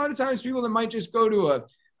think a lot of times people that might just go to a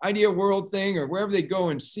Idea World thing or wherever they go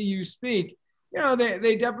and see you speak, you know,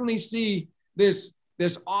 they definitely see this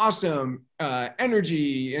awesome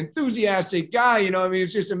energy, enthusiastic guy. You know, I mean,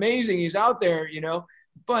 it's just amazing. He's out there, you know,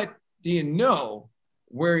 but do you know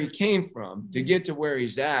where he came from to get to where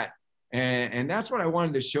he's at? And that's what I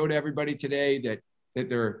wanted to show to everybody today, that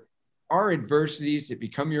there are adversities that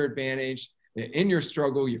become your advantage, that in your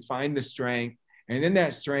struggle, you find the strength, and then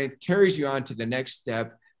that strength carries you on to the next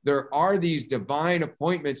step. There are these divine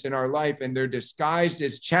appointments in our life, and they're disguised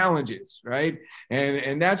as challenges, right?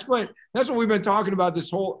 And that's what we've been talking about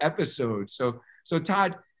this whole episode. So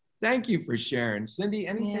Todd, thank you for sharing. Cindy,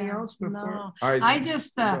 anything else before? No. All right, I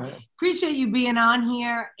just appreciate you being on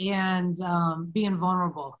here and being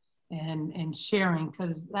vulnerable and sharing,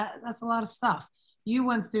 because that's a lot of stuff. You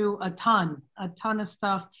went through a ton of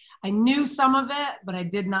stuff. I knew some of it, but I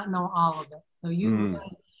did not know all of it. So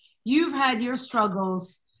you've had your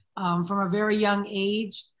struggles from a very young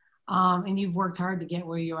age, and you've worked hard to get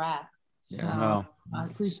where you're at. So I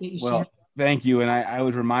appreciate you sharing. Thank you. And I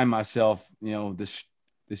would remind myself, you know,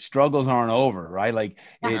 the struggles aren't over, right? Like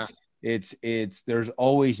it's there's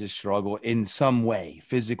always a struggle in some way,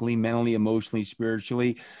 physically, mentally, emotionally,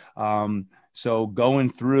 spiritually. So going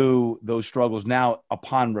through those struggles now,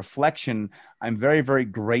 upon reflection, I'm very, very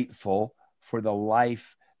grateful for the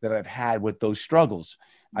life that I've had with those struggles.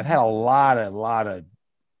 I've had a lot of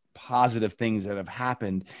positive things that have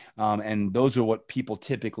happened. And those are what people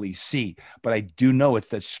typically see. But I do know it's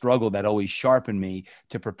that struggle that always sharpened me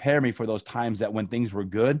to prepare me for those times that when things were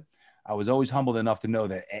good, I was always humbled enough to know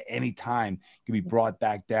that at any time you can be brought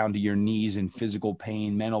back down to your knees in physical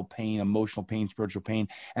pain, mental pain, emotional pain, spiritual pain.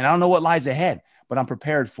 And I don't know what lies ahead, but I'm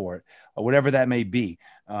prepared for it, whatever that may be.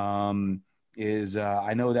 I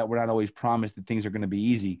know that we're not always promised that things are going to be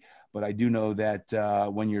easy, but I do know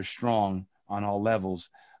that when you're strong on all levels,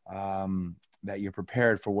 that you're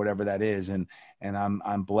prepared for whatever that is. And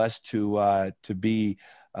I'm blessed to be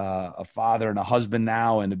a father and a husband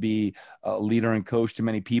now, and to be a leader and coach to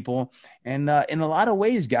many people. And in a lot of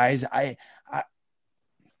ways, guys, I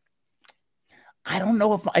don't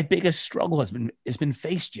know if my biggest struggle has been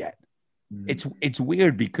faced yet. It's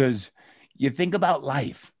weird, because you think about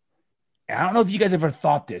life. And I don't know if you guys ever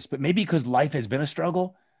thought this, but maybe because life has been a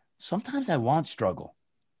struggle, sometimes I want struggle.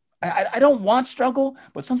 I don't want struggle,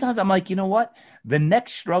 but sometimes I'm like, you know what? The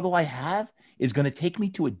next struggle I have is going to take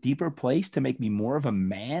me to a deeper place to make me more of a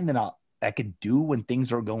man than I could do when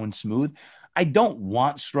things are going smooth. I don't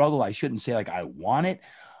want struggle. I shouldn't say like I want it,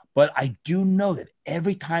 but I do know that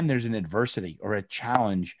every time there's an adversity or a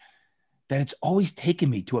challenge, that it's always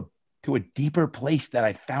taken me to a deeper place, that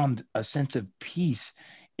I found a sense of peace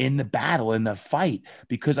in the battle, in the fight,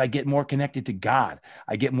 because I get more connected to God.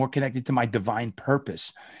 I get more connected to my divine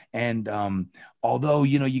purpose. And although,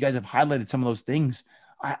 you know, you guys have highlighted some of those things,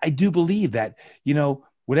 I do believe that, you know,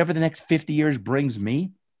 whatever the next 50 years brings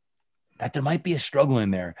me, that there might be a struggle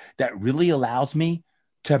in there that really allows me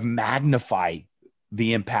to magnify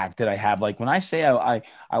the impact that I have. Like when I say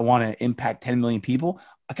I want to impact 10 million people,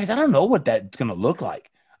 guys, I don't know what that's going to look like.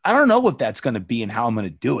 I don't know what that's going to be and how I'm going to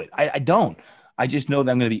do it. I don't. I just know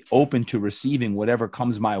that I'm going to be open to receiving whatever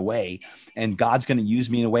comes my way. And God's going to use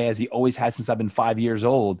me in a way, as he always has since I've been 5 years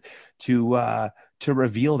old, to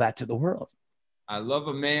reveal that to the world. I love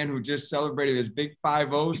a man who just celebrated his big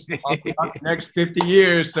 5-0 up the next 50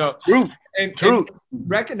 years. So True. And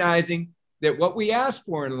recognizing that what we ask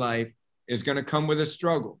for in life is going to come with a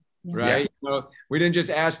struggle, right? You know, we didn't just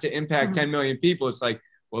ask to impact 10 million people. It's like,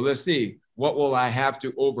 well, let's see, what will I have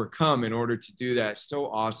to overcome in order to do that? So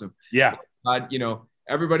awesome. Yeah. You know,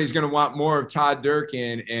 everybody's going to want more of Todd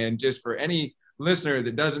Durkin. And just for any listener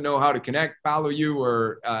that doesn't know how to connect, follow you,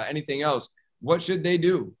 or anything else, what should they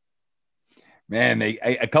do? Man,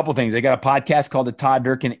 a couple things. They got a podcast called the Todd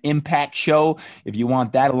Durkin Impact Show. If you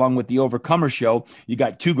want that, along with the Overcomer Show, you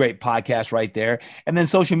got two great podcasts right there. And then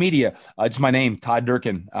social media, it's my name, Todd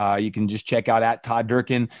Durkin. You can just check out at Todd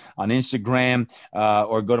Durkin on Instagram,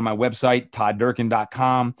 or go to my website,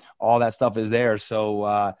 todddurkin.com. All that stuff is there.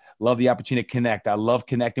 So love the opportunity to connect. I love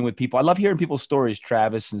connecting with people. I love hearing people's stories,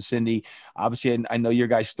 Travis and Cindy. Obviously, I know your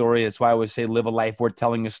guys' story. That's why I always say live a life worth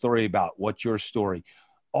telling a story about. What's your story?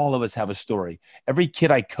 All of us have a story. Every kid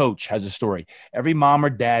I coach has a story. Every mom or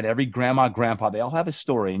dad, every grandma, grandpa, they all have a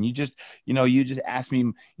story. And you just asked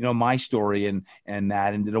me, my story and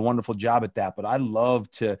did a wonderful job at that. But I love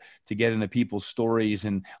to get into people's stories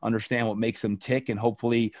and understand what makes them tick. And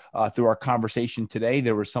hopefully through our conversation today,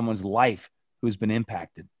 there was someone's life who's been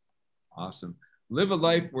impacted. Awesome. Live a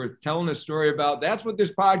life worth telling a story about. That's what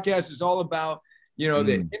this podcast is all about. That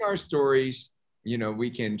in our stories, we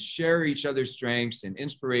can share each other's strengths and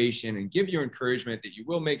inspiration and give you encouragement that you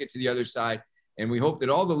will make it to the other side. And we hope that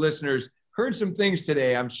all the listeners heard some things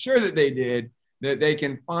today. I'm sure that they did, that they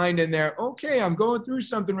can find in there, okay, I'm going through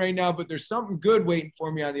something right now, but there's something good waiting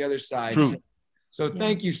for me on the other side. So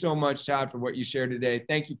thank you so much, Todd, for what you shared today.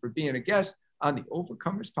 Thank you for being a guest on the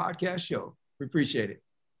Overcomers Podcast Show. We appreciate it.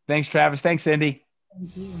 Thanks, Travis. Thanks, Cindy.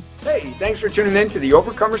 Thank you. Hey, thanks for tuning in to the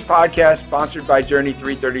Overcomers Podcast, sponsored by Journey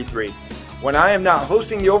 333. When I am not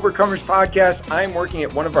hosting the Overcomers Podcast, I am working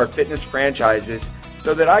at one of our fitness franchises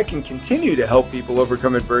so that I can continue to help people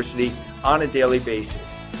overcome adversity on a daily basis.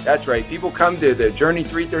 That's right, people come to the Journey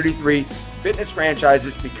 333 fitness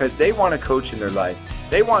franchises because they want a coach in their life.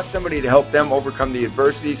 They want somebody to help them overcome the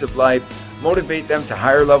adversities of life, motivate them to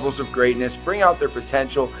higher levels of greatness, bring out their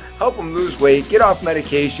potential, help them lose weight, get off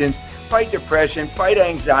medications, fight depression, fight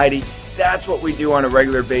anxiety. That's what we do on a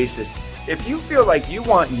regular basis. If you feel like you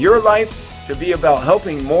want your life to be about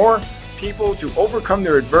helping more people to overcome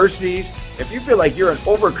their adversities, if you feel like you're an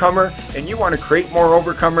overcomer and you want to create more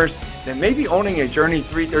overcomers, then maybe owning a Journey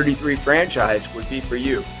 333 franchise would be for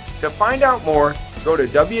you. To find out more, go to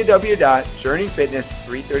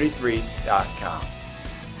www.journeyfitness333.com.